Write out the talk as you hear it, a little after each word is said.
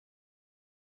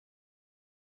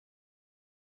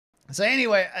So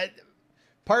anyway,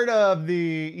 part of the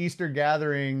Easter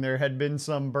gathering, there had been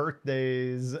some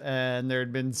birthdays, and there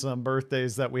had been some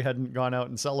birthdays that we hadn't gone out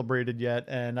and celebrated yet.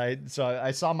 And I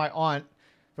saw my aunt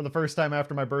for the first time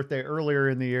after my birthday earlier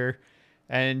in the year,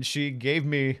 and she gave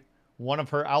me one of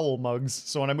her owl mugs.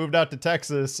 So when I moved out to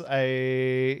Texas,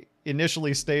 I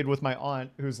initially stayed with my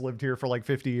aunt, who's lived here for like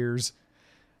 50 years.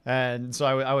 And so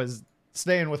I was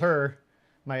staying with her,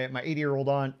 my 80-year-old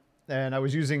aunt, and I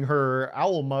was using her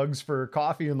owl mugs for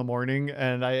coffee in the morning.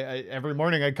 And I every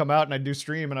morning I'd come out and I'd do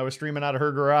stream, and I was streaming out of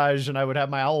her garage, and I would have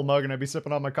my owl mug and I'd be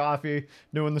sipping on my coffee,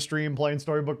 doing the stream, playing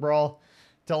Storybook Brawl,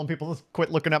 telling people to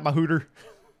quit looking at my hooter.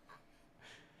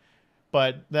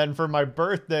 But then for my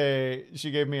birthday,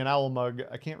 she gave me an owl mug.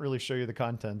 I can't really show you the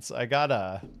contents. I got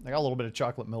a little bit of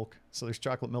chocolate milk. So there's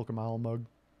chocolate milk in my owl mug.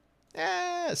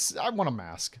 Yes, I want a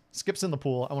mask. Skip's in the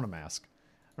pool. I want a mask.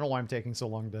 I don't know why I'm taking so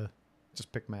long to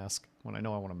just pick mask when I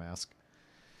know I want a mask.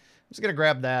 I'm just going to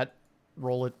grab that,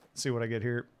 roll it, see what I get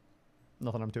here.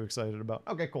 Nothing I'm too excited about.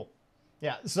 Okay, cool.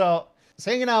 Yeah, so I was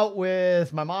hanging out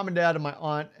with my mom and dad and my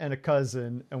aunt and a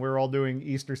cousin, and we were all doing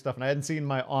Easter stuff, and I hadn't seen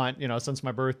my aunt, you know, since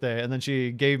my birthday, and then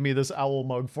she gave me this owl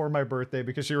mug for my birthday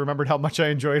because she remembered how much I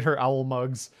enjoyed her owl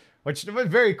mugs, which was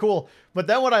very cool. But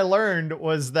then what I learned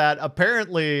was that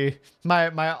apparently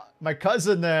my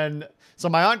cousin then, so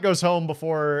my aunt goes home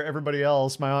before everybody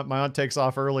else. My aunt takes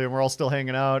off early, and we're all still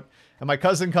hanging out, and my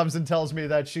cousin comes and tells me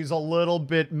that she's a little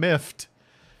bit miffed.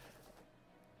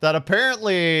 That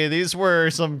apparently these were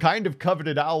some kind of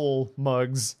coveted owl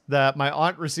mugs that my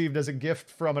aunt received as a gift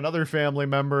from another family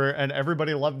member, and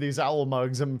everybody loved these owl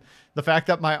mugs. And the fact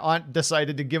that my aunt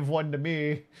decided to give one to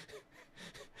me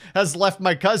has left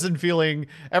my cousin feeling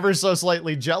ever so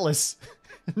slightly jealous.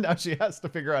 Now she has to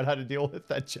figure out how to deal with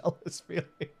that jealous feeling.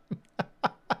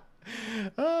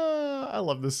 I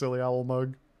love this silly owl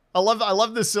mug. I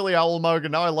love this silly owl mug,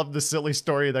 and now I love the silly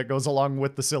story that goes along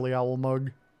with the silly owl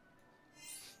mug.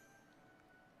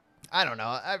 I don't know.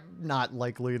 I'm not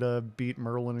likely to beat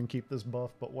Merlin and keep this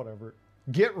buff, but whatever.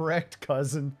 Get wrecked,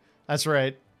 cousin. That's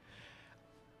right.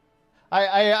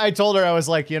 I told her, I was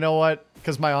like, you know what?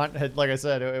 Because my aunt had, like I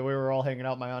said, we were all hanging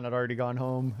out. My aunt had already gone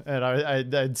home. And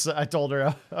I told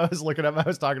her, I was looking at, I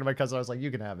was talking to my cousin. I was like, you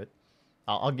can have it.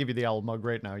 I'll give you the owl mug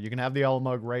right now. You can have the owl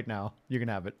mug right now. You can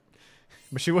have it.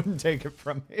 But she wouldn't take it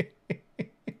from me.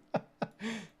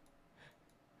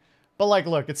 But like,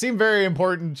 look, it seemed very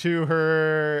important to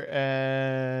her,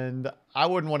 and I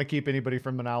wouldn't want to keep anybody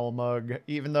from an owl mug,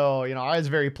 even though, you know, I was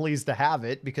very pleased to have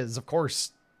it because, of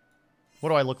course, what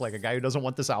do I look like? A guy who doesn't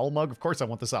want this owl mug? Of course I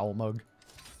want this owl mug.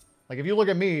 Like, if you look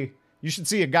at me, you should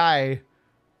see a guy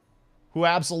who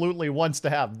absolutely wants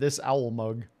to have this owl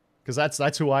mug, because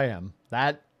that's who I am.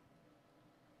 That...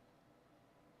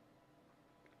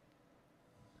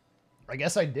 I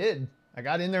guess I did. I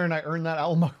got in there and I earned that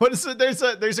owl mug. What is it?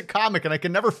 There's a comic and I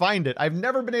can never find it. I've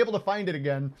never been able to find it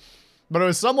again. But it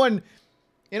was someone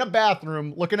in a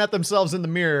bathroom looking at themselves in the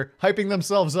mirror, hyping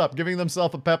themselves up, giving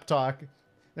themselves a pep talk.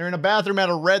 They're in a bathroom at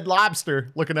a Red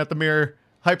Lobster looking at the mirror,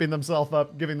 hyping themselves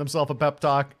up, giving themselves a pep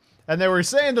talk. And they were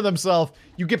saying to themselves,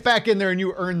 you get back in there and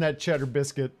you earn that cheddar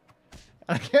biscuit.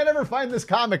 And I can't ever find this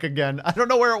comic again. I don't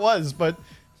know where it was, but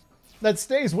that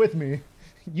stays with me.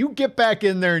 You get back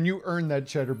in there and you earn that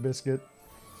cheddar biscuit.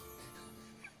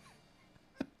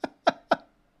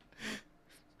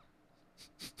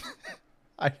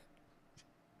 I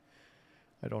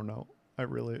don't know. I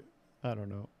don't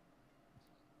know.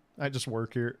 I just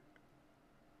work here.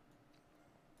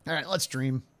 All right, let's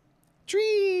dream.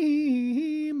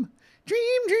 Dream.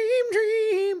 Dream,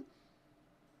 dream,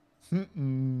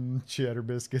 dream. Cheddar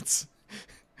biscuits.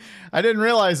 I didn't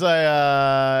realize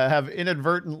I have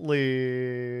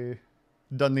inadvertently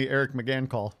done the Eric McGann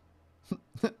call.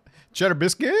 Cheddar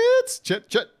biscuits.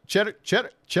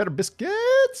 Cheddar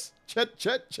biscuits.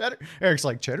 Cheddar. Eric's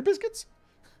like, cheddar biscuits?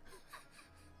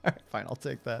 All right, fine, I'll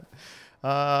take that.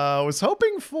 I was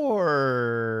hoping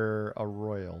for a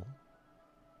royal.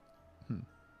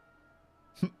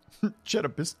 Cheddar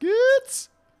biscuits?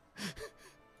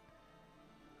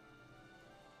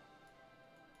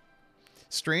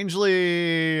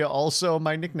 Strangely, also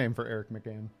my nickname for Eric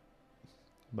McGann.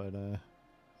 But,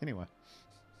 anyway.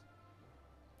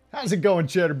 How's it going,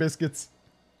 cheddar biscuits?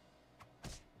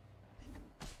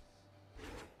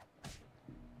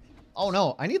 Oh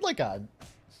no, I need like a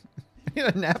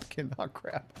napkin. Oh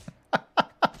crap.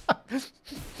 I'm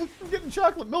getting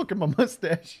chocolate milk in my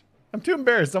mustache. I'm too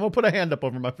embarrassed. I'm gonna put a hand up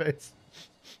over my face.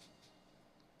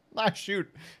 Ah, shoot.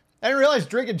 I didn't realize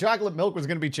drinking chocolate milk was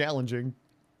gonna be challenging.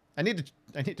 I need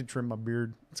to trim my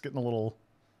beard. It's getting a little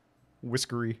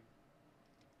whiskery.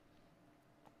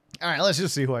 Alright, let's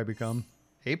just see who I become.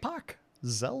 APOC?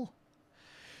 Zell?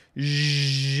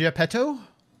 Geppetto?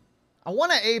 I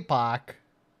want an APOC.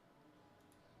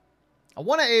 I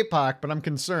want an APOC, but I'm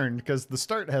concerned because the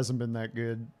start hasn't been that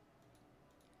good.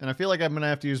 And I feel like I'm going to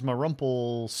have to use my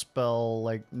Rumple spell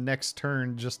like next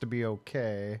turn just to be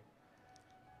okay.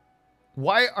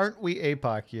 Why aren't we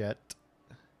APOC yet?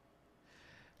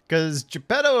 Because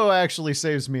Geppetto actually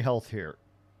saves me health here.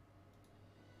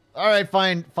 Alright,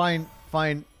 fine.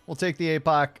 We'll take the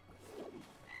APOC.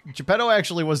 Geppetto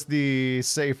actually was the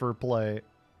safer play.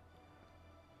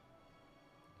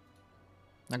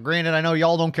 Now, granted, I know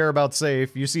y'all don't care about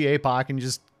safe. You see APOC and you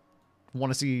just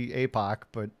want to see APOC,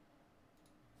 but...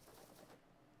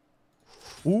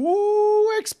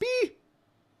 Ooh, XP!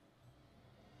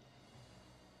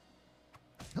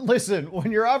 Listen,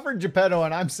 when you're offering Geppetto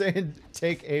and I'm saying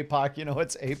take APOC, you know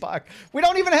it's APOC. We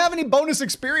don't even have any bonus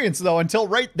experience, though, until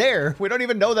right there. We don't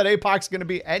even know that APOC's going to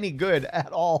be any good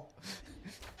at all.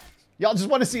 Y'all just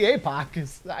want to see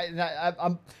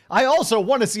APOC. I also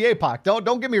want to see APOC.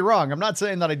 Don't get me wrong. I'm not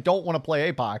saying that I don't want to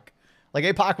play APOC. Like,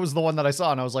 APOC was the one that I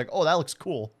saw, and I was like, oh, that looks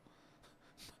cool.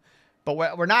 But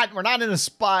we're not in a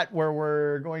spot where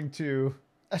we're going to...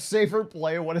 A safer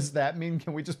play? What does that mean?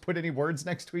 Can we just put any words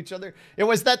next to each other? It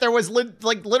was that there was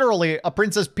like literally a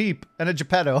Princess Peep and a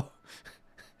Geppetto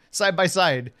side by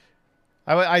side.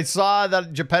 I saw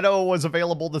that Geppetto was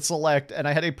available to select, and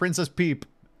I had a Princess Peep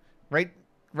right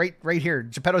here.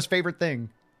 Geppetto's favorite thing.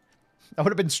 I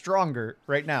would have been stronger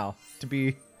right now to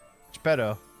be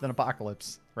Geppetto than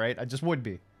Apocalypse, right? I just would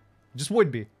be. Just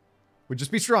would be. Would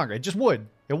just be stronger. It just would.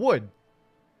 It would.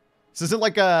 This isn't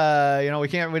like you know, we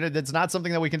can't. It's not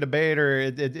something that we can debate, or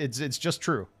it's just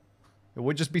true. It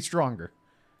would just be stronger.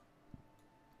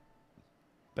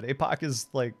 But APOC is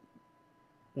like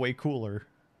way cooler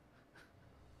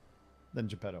than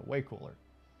Geppetto. Way cooler.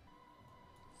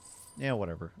 Yeah,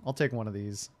 whatever. I'll take one of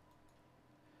these.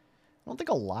 I don't think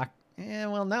I'll lock. Yeah,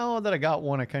 well, now that I got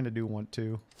one, I kind of do want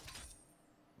two.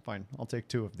 Fine, I'll take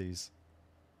two of these.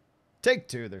 Take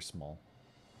two. They're small.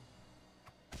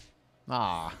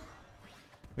 Ah.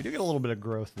 We do get a little bit of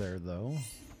growth there, though.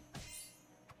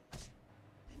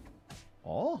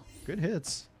 Oh, good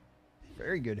hits.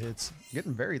 Very good hits.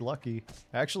 Getting very lucky.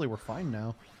 Actually, we're fine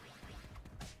now.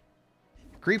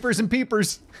 Creepers and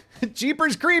peepers.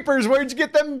 Jeepers creepers. Where'd you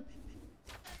get them?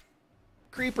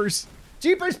 Creepers.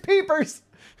 Jeepers peepers.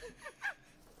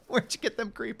 Where'd you get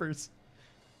them creepers?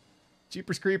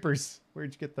 Jeepers creepers.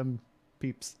 Where'd you get them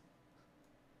peeps?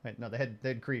 Wait, no, they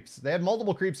had creeps. They had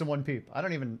multiple creeps and one peep. I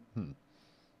don't even...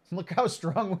 Look how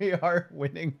strong we are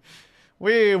winning.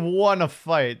 We won a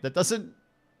fight. That doesn't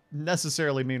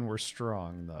necessarily mean we're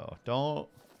strong, though.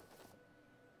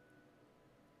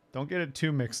 Don't get it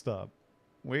too mixed up.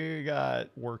 We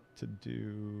got work to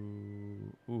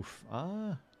do. Oof.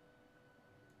 I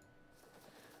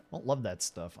don't love that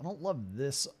stuff. I don't love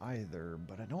this either,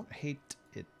 but I don't hate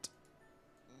it.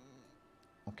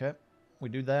 Okay. We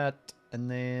do that,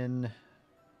 and then...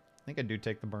 I think I do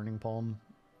take the Burning Palm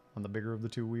on the bigger of the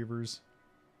two Weavers.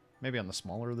 Maybe on the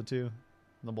smaller of the two.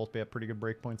 They'll both be at pretty good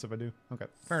breakpoints if I do. Okay,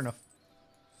 fair enough.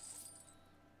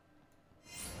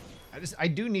 I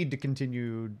do need to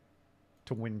continue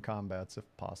to win combats if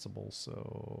possible,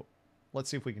 so let's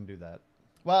see if we can do that.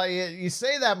 Well, you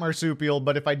say that, Marsupial,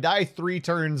 but if I die 3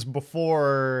 turns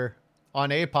before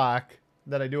on APOC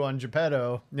that I do on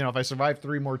Geppetto, you know, if I survive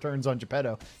 3 more turns on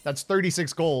Geppetto, that's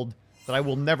 36 gold that I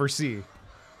will never see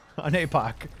on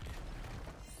APOC.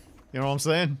 You know what I'm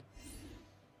saying?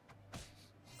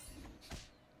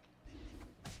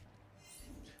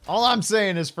 All I'm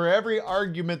saying is for every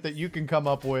argument that you can come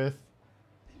up with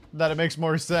that it makes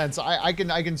more sense, I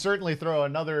can certainly throw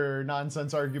another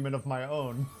nonsense argument of my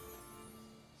own.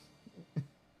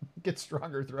 Get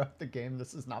stronger throughout the game.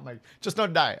 This is not my... Just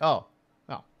don't die. Oh.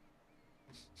 Oh.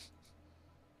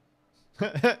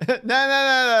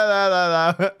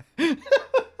 No.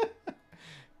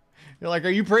 You're like, are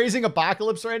you praising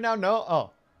Apocalypse right now? No?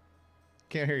 Oh.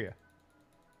 Can't hear you.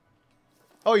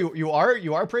 Oh, you are?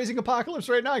 You are praising Apocalypse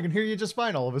right now? I can hear you just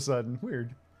fine all of a sudden.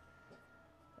 Weird.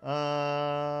 I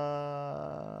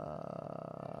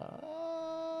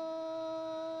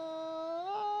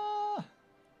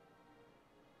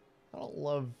don't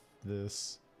love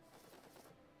this.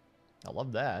 I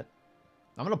love that.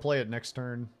 I'm going to play it next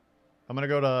turn. I'm going to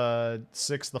go to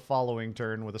 6 the following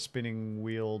turn with a spinning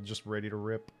wheel just ready to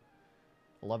rip.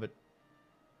 I love it.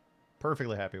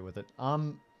 Perfectly happy with it.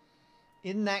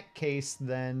 In that case,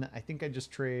 then, I think I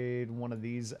just trade one of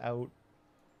these out.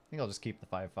 I think I'll just keep the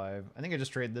 5-5. I think I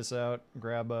just trade this out,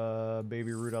 grab a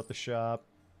baby root out the shop,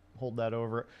 hold that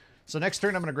over. So next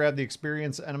turn, I'm going to grab the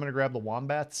experience, and I'm going to grab the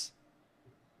wombats.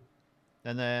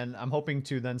 And then I'm hoping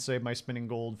to then save my spinning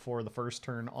gold for the first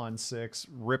turn on 6,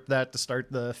 rip that to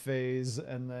start the phase,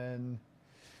 and then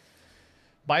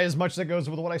buy as much that goes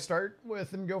with what I start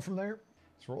with and go from there.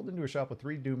 It's rolled into a shop with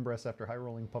 3 Doom Breasts after high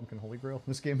rolling Pumpkin Holy Grail.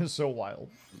 This game is so wild.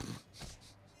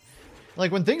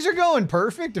 Like when things are going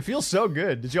perfect, it feels so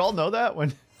good. Did you all know that?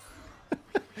 When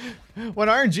when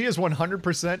RNG is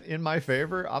 100% in my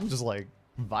favor, I'm just like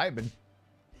vibing.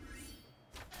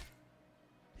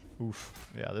 Oof.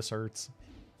 Yeah, this hurts.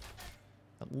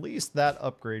 At least that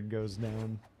upgrade goes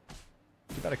down.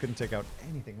 Too bad I couldn't take out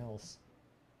anything else.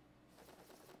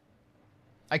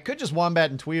 I could just Wombat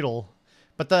and Tweedle,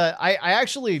 but I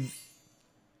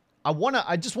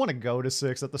just want to go to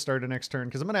 6 at the start of next turn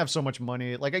because I'm gonna have so much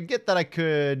money. Like I get that I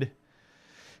could.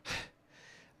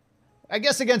 I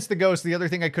guess against the Ghost, the other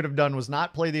thing I could have done was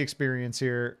not play the experience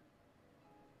here.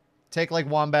 Take like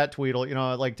Wombat, Tweedle, you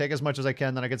know, like take as much as I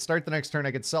can. Then I could start the next turn.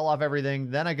 I could sell off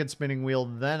everything. Then I could Spinning Wheel.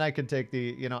 Then I could take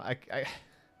the, you know,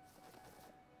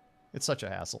 it's such a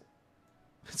hassle.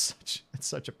 It's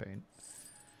such a pain.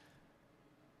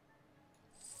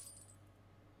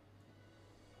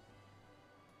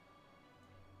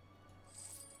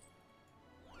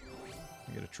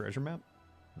 You get a treasure map?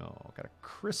 No, got a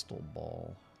crystal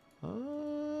ball.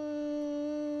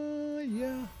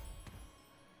 Yeah.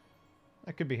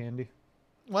 That could be handy.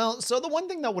 Well, so the one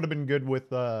thing that would have been good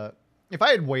with, if I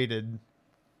had waited,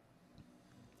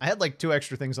 I had like 2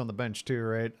 extra things on the bench too,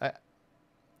 right?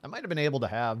 I might have been able to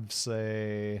have,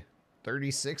 say,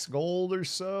 36 gold or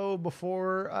so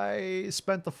before I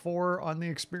spent the 4 on the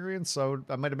experience. So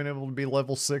I might have been able to be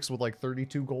level 6 with like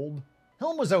 32 gold.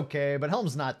 Helm was okay, but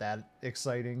Helm's not that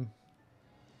exciting.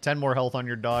 10 more health on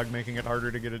your dog, making it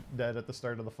harder to get it dead at the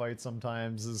start of the fight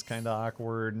sometimes is kind of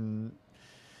awkward, and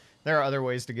there are other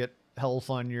ways to get health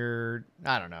on your...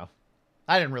 I don't know.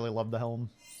 I didn't really love the Helm.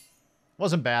 It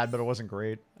wasn't bad, but it wasn't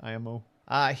great. IMO.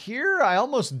 Here, I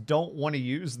almost don't want to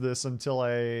use this until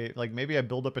I... Like, maybe I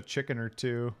build up a chicken or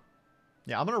 2.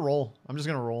 Yeah, I'm going to roll. I'm just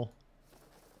going to roll.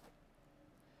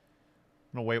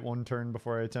 I'm going to wait 1 turn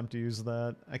before I attempt to use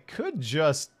that. I could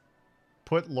just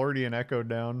put Lordy and Echo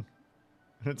down.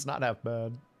 It's not half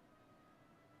bad.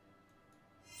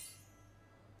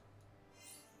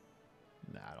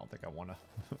 Nah, I don't think I want to.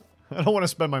 I don't want to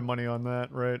spend my money on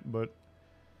that, right? But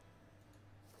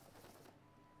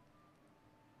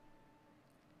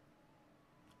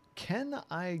can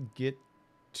I get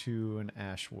to an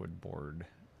Ashwood board?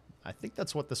 I think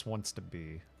that's what this wants to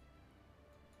be.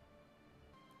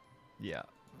 Yeah,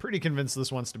 pretty convinced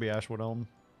this wants to be Ashwood Elm.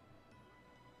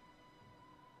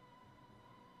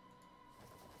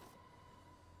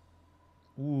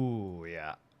 Ooh,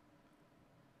 yeah.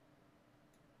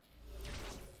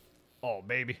 Oh,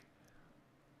 baby.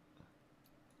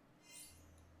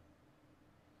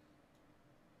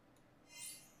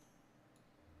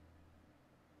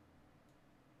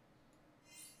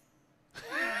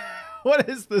 What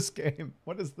is this game?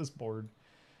 What is this board?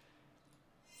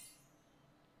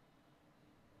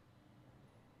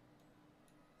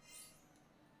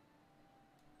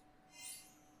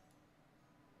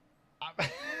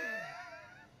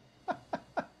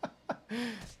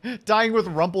 Dying with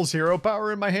Rumple's hero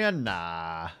power in my hand?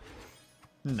 Nah.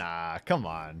 Nah, come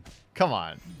on. Come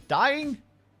on. Dying?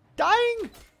 Dying?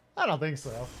 I don't think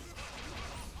so.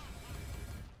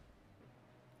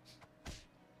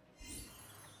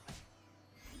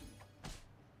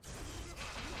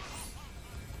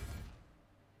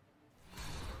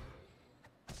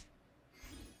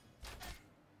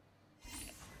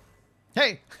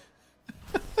 Hey!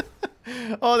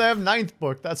 Oh, they have 9th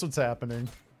book. That's what's happening.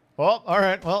 Oh,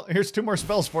 alright. Well, here's 2 more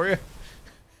spells for you.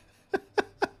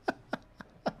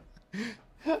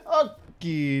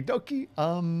 Okie dokie.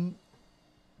 I'm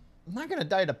not gonna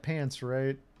die to pants,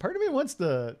 right? Part of me wants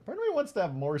to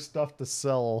have more stuff to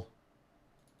sell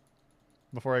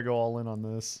before I go all in on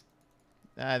this.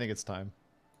 I think it's time.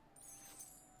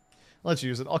 Let's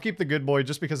use it. I'll keep the good boy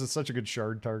just because it's such a good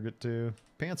shard target too.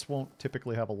 Pants won't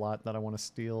typically have a lot that I want to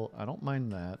steal. I don't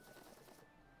mind that.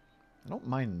 I don't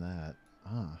mind that.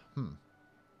 I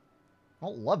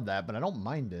don't love that, but I don't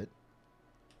mind it.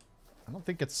 I don't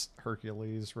think it's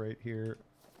Hercules right here.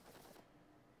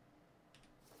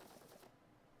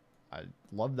 I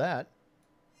love that.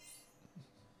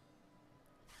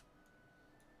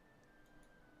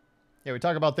 Yeah, we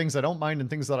talk about things I don't mind and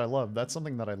things that I love. That's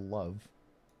something that I love.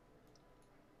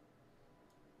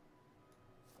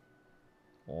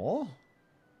 Oh.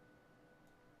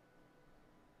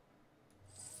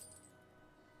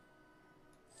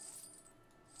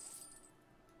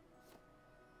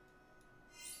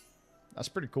 That's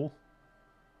pretty cool.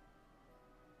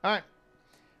 All right.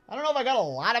 I don't know if I got a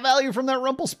lot of value from that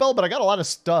Rumple spell, but I got a lot of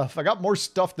stuff. I got more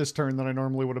stuff this turn than I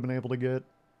normally would have been able to get.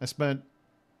 I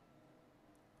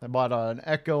bought an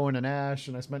Echo and an Ash,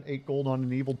 and I spent 8 gold on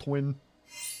an Evil Twin.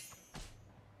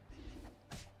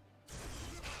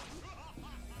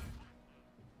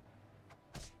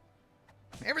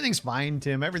 Everything's fine,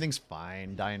 Tim. Everything's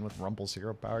fine. Dying with Rumple's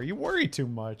hero power. You worry too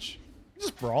much. You're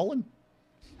just brawling.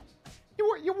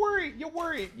 You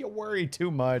worry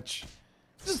too much.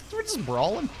 We're just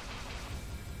brawling.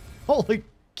 Holy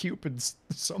Cupids.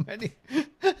 So many.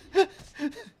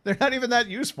 They're not even that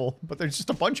useful, but there's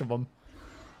just a bunch of them.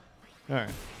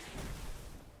 Alright.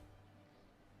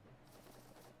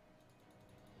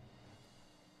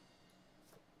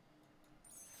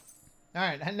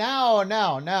 Alright, now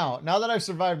that I've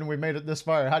survived and we've made it this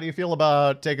far, how do you feel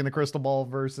about taking the Crystal Ball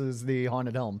versus the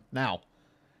Haunted Helm? Now,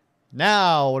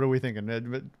 what are we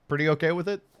thinking? Pretty okay with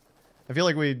it? I feel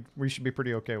like we should be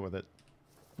pretty okay with it.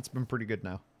 It's been pretty good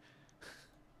now.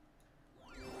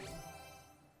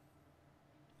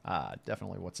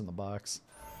 Definitely what's in the box.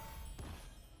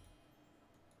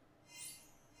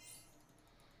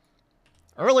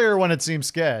 Earlier when it seemed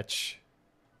sketch,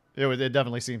 it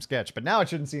definitely seemed sketch, but now it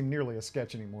shouldn't seem nearly a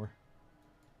sketch anymore.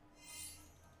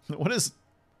 There's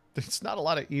not a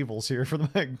lot of evils here for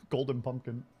the Golden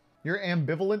Pumpkin. You're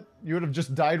ambivalent? You would have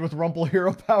just died with Rumple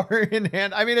hero power in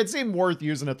hand? I mean, it seemed worth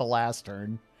using it the last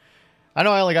turn. I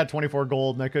know I only got 24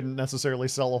 gold and I couldn't necessarily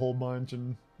sell a whole bunch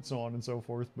and so on and so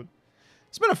forth, but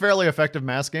it's been a fairly effective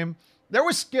mask game. There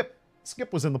was Skip.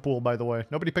 Skip was in the pool, by the way.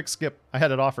 Nobody picked Skip. I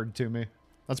had it offered to me.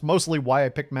 That's mostly why I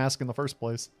picked Mask in the first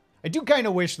place. I do kind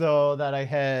of wish, though, that I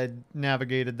had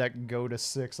navigated that go to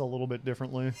 6 a little bit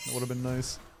differently. It would have been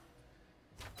nice.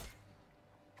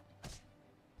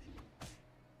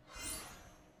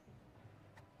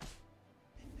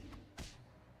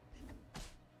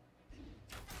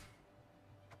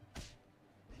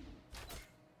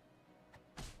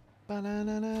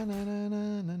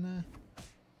 Ba-na-na-na-na-na-na-na.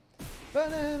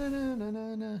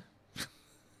 Ba-na-na-na-na-na-na.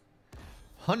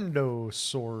 Hundo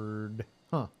sword.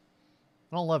 Huh.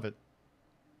 I don't love it.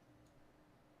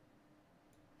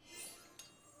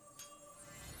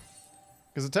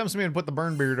 Because it tempts me to put the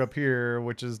burn beard up here,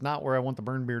 which is not where I want the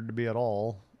burn beard to be at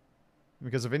all.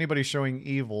 Because if anybody's showing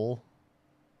evil...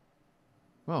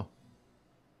 Oh.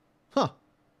 Huh.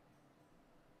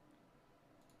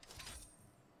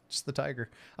 Just the tiger.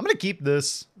 I'm going to keep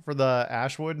this for the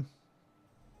Ashwood.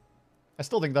 I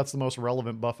still think that's the most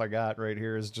relevant buff I got right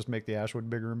here, is just make the Ashwood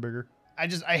bigger and bigger. I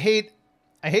hate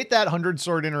that 100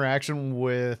 sword interaction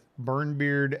with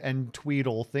Burnbeard and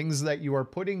Tweedle. Things that you are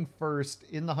putting first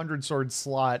in the 100 sword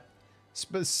slot,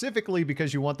 specifically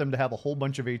because you want them to have a whole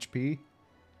bunch of HP.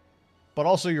 But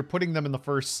also you're putting them in the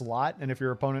first slot, and if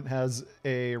your opponent has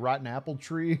a rotten apple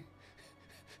tree,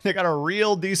 they got a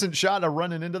real decent shot of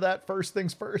running into that first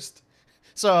things first.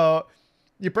 So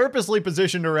you purposely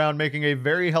positioned around making a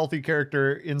very healthy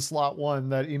character in slot 1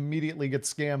 that immediately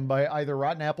gets scammed by either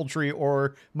Rotten Apple Tree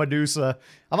or Medusa.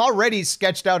 I'm already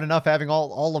sketched out enough having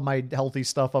all of my healthy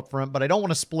stuff up front, but I don't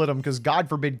want to split them because God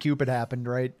forbid Cupid happened,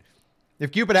 right?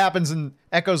 If Cupid happens and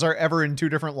Echoes are ever in 2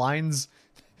 different lines,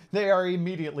 they are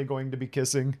immediately going to be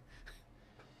kissing.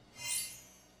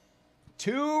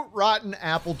 2 Rotten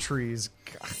Apple Trees.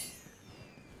 God.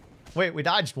 Wait, we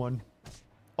dodged one.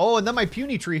 Oh, and then my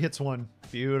Puny Tree hits one.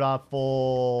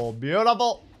 Beautiful.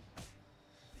 Beautiful.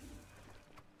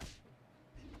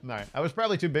 Alright, I was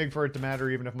probably too big for it to matter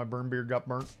even if my Burnbeard got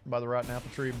burnt by the Rotten Apple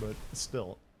Tree, but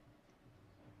still.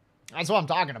 That's what I'm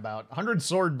talking about. 100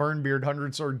 sword Burnbeard,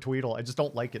 100 sword Tweedle. I just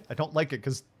don't like it. I don't like it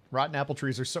because Rotten Apple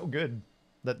Trees are so good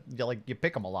that you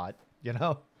pick them a lot, you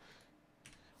know?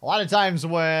 A lot of times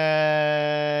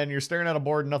when you're staring at a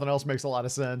board and nothing else makes a lot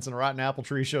of sense and a Rotten Apple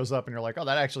Tree shows up and you're like, oh,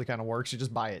 that actually kind of works. You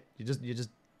just buy it.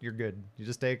 You're good. You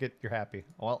just take it. You're happy.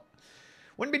 Well,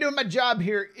 wouldn't be doing my job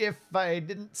here if I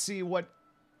didn't see what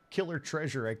killer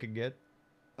treasure I could get.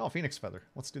 Oh, Phoenix Feather.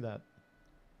 Let's do that.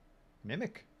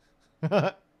 Mimic?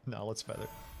 No, let's Feather.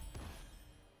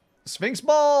 Sphinx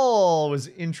Ball was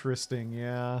interesting,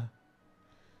 yeah.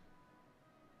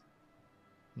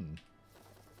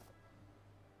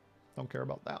 Don't care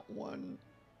about that one.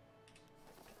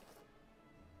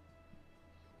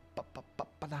 I'm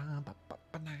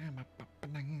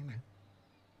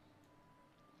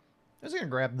just gonna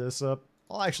grab this up.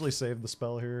 I'll actually save the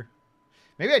spell here.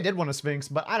 Maybe I did want a Sphinx,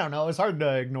 but I don't know. It's hard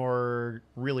to ignore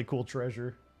really cool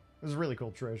treasure. This is really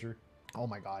cool treasure. Oh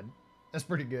my god. That's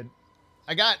pretty good.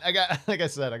 I got, like I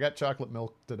said, I got chocolate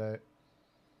milk today.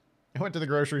 I went to the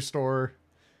grocery store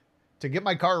to get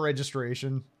my car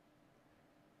registration.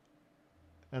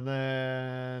 And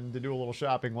then to do a little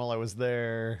shopping while I was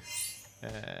there.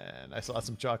 And I saw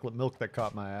some chocolate milk that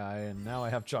caught my eye, and now I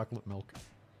have chocolate milk.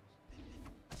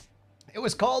 It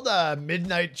was called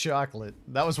Midnight Chocolate.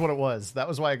 That was what it was. That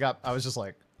was why I was just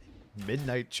like,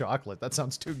 Midnight Chocolate. That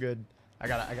sounds too good. I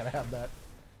gotta have that.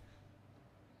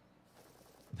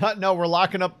 No, we're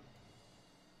locking up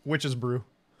Witch's Brew.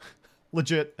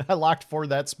 Legit. I locked for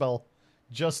that spell.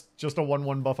 Just a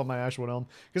 1/1 buff on my Ashwood Elm.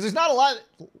 Because there's not a lot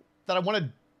that I want to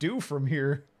do from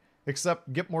here.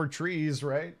 Except get more trees,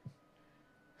 right?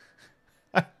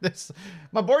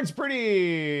 My board's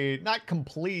pretty, not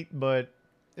complete, but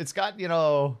it's got, you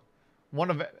know,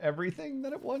 one of everything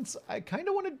that it wants. I kind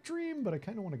of want to dream, but I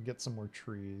kind of want to get some more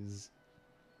trees.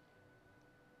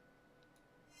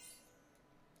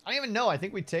 I don't even know. I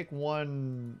think we take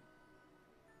one.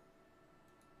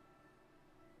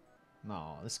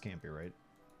 No, this can't be right.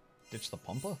 Ditch the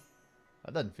Pumpa?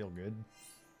 That doesn't feel good.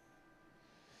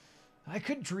 I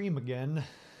could dream again.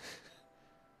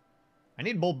 I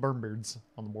need both Burnbeards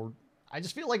on the board. I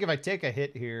just feel like if I take a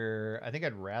hit here, I think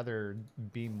I'd rather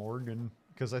be Morgan.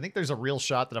 Because I think there's a real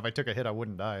shot that if I took a hit, I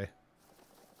wouldn't die.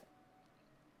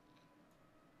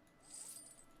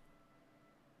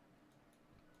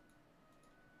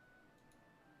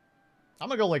 I'm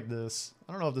gonna go like this.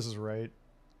 I don't know if this is right.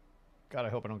 God, I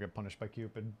hope I don't get punished by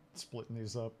Cupid splitting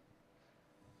these up.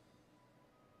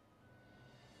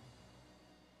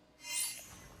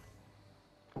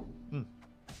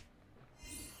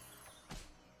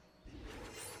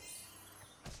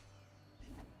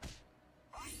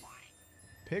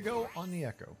 Pigo on the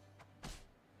Echo.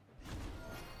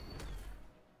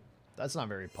 That's not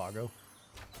very Pogo.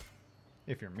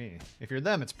 If you're me. If you're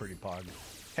them, it's pretty Pog.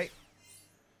 Hey!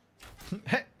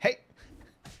 Hey!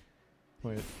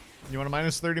 Wait. You want a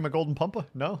 -30 my Golden Pumpa?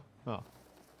 No? Oh.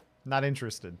 Not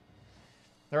interested.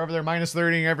 They're over there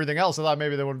 -30 everything else. I thought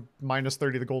maybe they would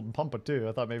 -30 the Golden Pumpa too.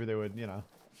 I thought maybe they would, you know,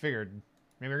 figured.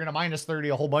 Maybe you're gonna -30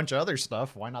 a whole bunch of other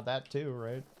stuff. Why not that too,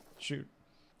 right? Shoot.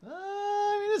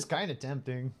 I mean, it's kind of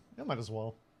tempting. I might as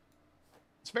well.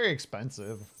 It's very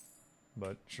expensive,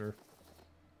 but sure.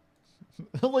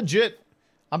 Legit.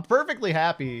 I'm perfectly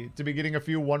happy to be getting a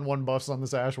few 1/1 buffs on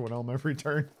this Ashwood Elm every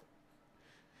turn.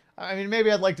 I mean,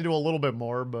 maybe I'd like to do a little bit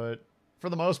more, but for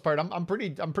the most part, I'm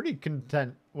pretty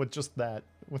content with just that.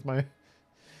 With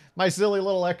my silly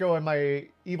little Echo and my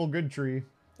evil good tree.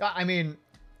 I mean,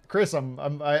 Chris,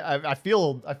 I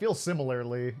feel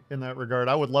similarly in that regard.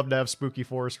 I would love to have Spooky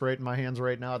Forest right in my hands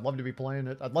right now. I'd love to be playing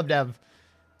it. I'd love to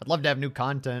have new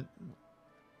content.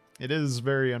 It is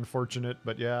very unfortunate,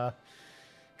 but yeah.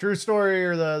 True story,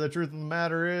 or the truth of the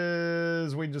matter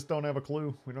is, we just don't have a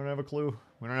clue. We don't have a clue.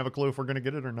 We don't have a clue if we're gonna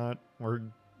get it or not. We're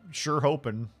sure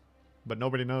hoping, but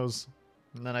nobody knows.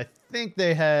 And then I think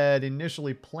they had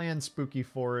initially planned Spooky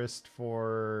Forest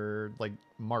for like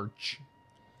March,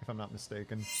 if I'm not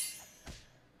mistaken.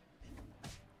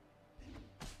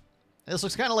 This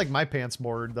looks kind of like my pants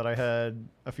board that I had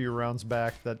a few rounds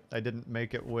back that I didn't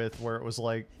make it with, where it was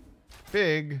like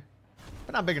big,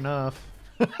 but not big enough.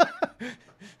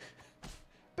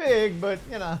 Big, but,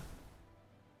 you know,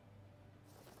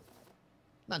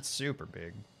 not super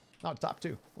big. Oh, top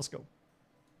 2. Let's go.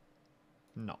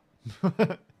 No.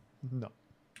 No.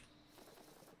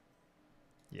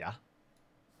 Yeah.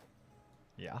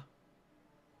 Yeah.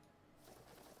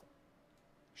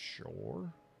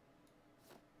 Sure.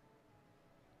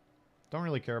 Don't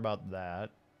really care about that.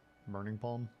 Burning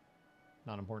Palm.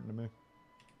 Not important to me.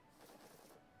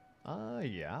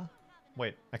 Yeah.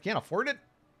 Wait, I can't afford it?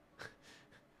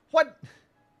 What?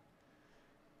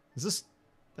 Is this...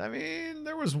 I mean,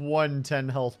 there was one 10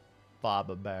 health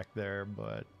Baba back there,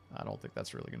 but I don't think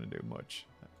that's really going to do much.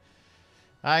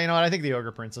 You know what? I think the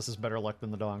Ogre Princess is better luck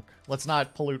than the Donk. Let's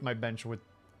not pollute my bench with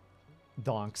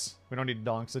donks. We don't need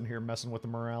donks in here messing with the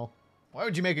morale. Why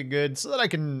would you make it good? So that I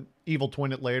can evil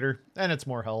twin it later, and it's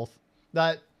more health.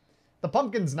 The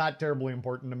pumpkin's not terribly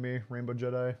important to me, Rainbow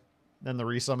Jedi, and the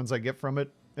resummons I get from it.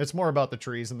 It's more about the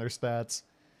trees and their stats.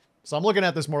 So I'm looking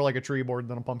at this more like a tree board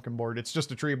than a pumpkin board. It's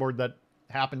just a tree board that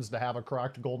happens to have a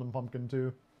crocked golden pumpkin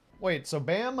too. Wait, so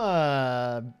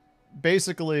Bam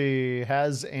basically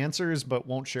has answers but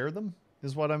won't share them,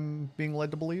 is what I'm being led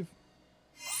to believe.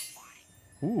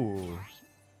 Ooh.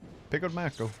 Pick out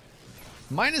Mako.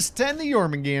 -10 the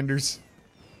Jormunganders.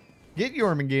 Get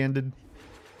Jormunganded.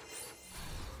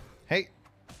 Hey.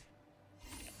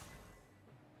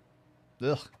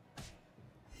 Ugh.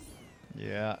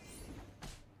 Yeah.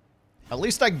 At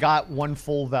least I got one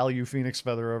full value Phoenix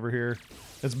Feather over here.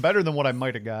 It's better than what I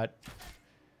might have got.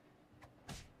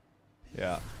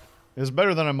 Yeah. It's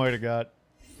better than I might have got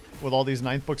with all these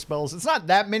 9th book spells. It's not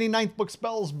that many 9th book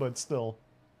spells, but still.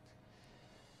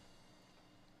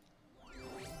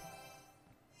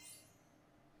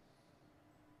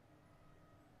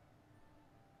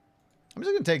 I'm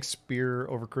just going to take Spear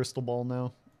over Crystal Ball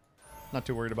now. Not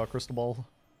too worried about Crystal Ball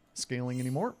scaling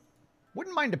anymore.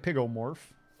 Wouldn't mind a Pigomorph.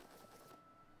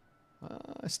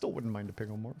 I still wouldn't mind a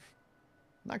Pigomorph.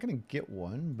 Not going to get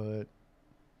one, but...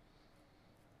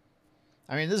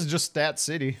 I mean, this is just Stat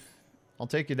City. I'll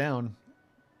take you down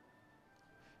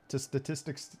to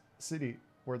Statistics City,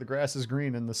 where the grass is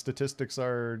green and the statistics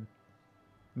are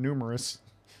numerous.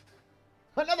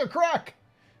 Another Croc!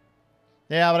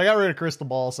 Yeah, but I got rid of Crystal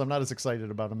Ball, so I'm not as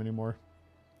excited about them anymore.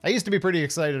 I used to be pretty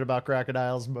excited about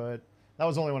Crocodiles, but that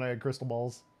was only when I had Crystal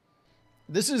Balls.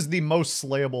 This is the most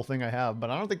slayable thing I have, but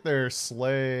I don't think their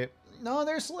Slay... No,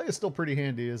 their Slay is still pretty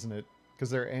handy, isn't it? Because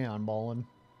they're Aeon Balling.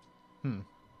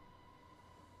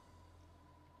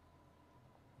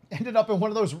 Ended up in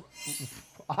one of those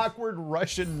awkward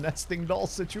Russian nesting doll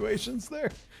situations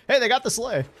there. Hey, they got the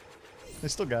Slay. They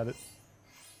still got it.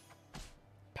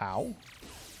 Pow.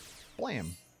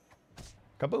 Blam.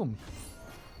 Kaboom.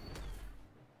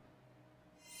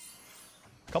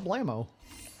 Kablamo.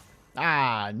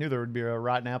 Ah, I knew there would be a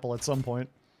rotten apple at some point.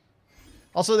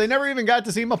 Also, they never even got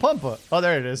to see Mapumpa. Oh,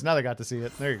 there it is. Now they got to see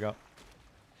it. There you go.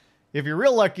 If you're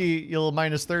real lucky, you'll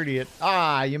minus 30 it.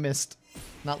 Ah, you missed.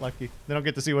 Not lucky. They don't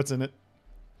get to see what's in it.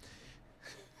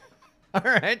 All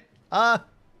right.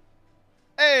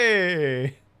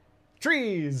 Hey.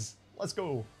 Trees. Let's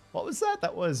go. What was that?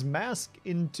 That was Mask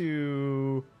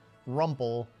into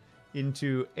Rumple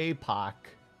into APOC.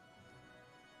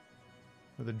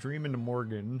 With a Dream into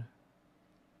Morgan.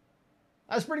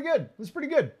 That's pretty good. That's pretty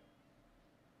good.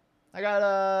 I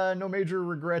got no major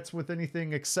regrets with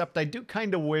anything, except I do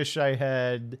kind of wish I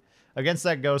had, against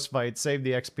that ghost fight, saved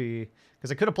the XP.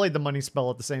 Because I could have played the money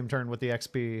spell at the same turn with the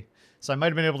XP. So I might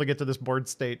have been able to get to this board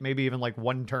state maybe even like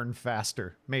one turn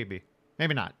faster. Maybe.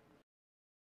 Maybe not.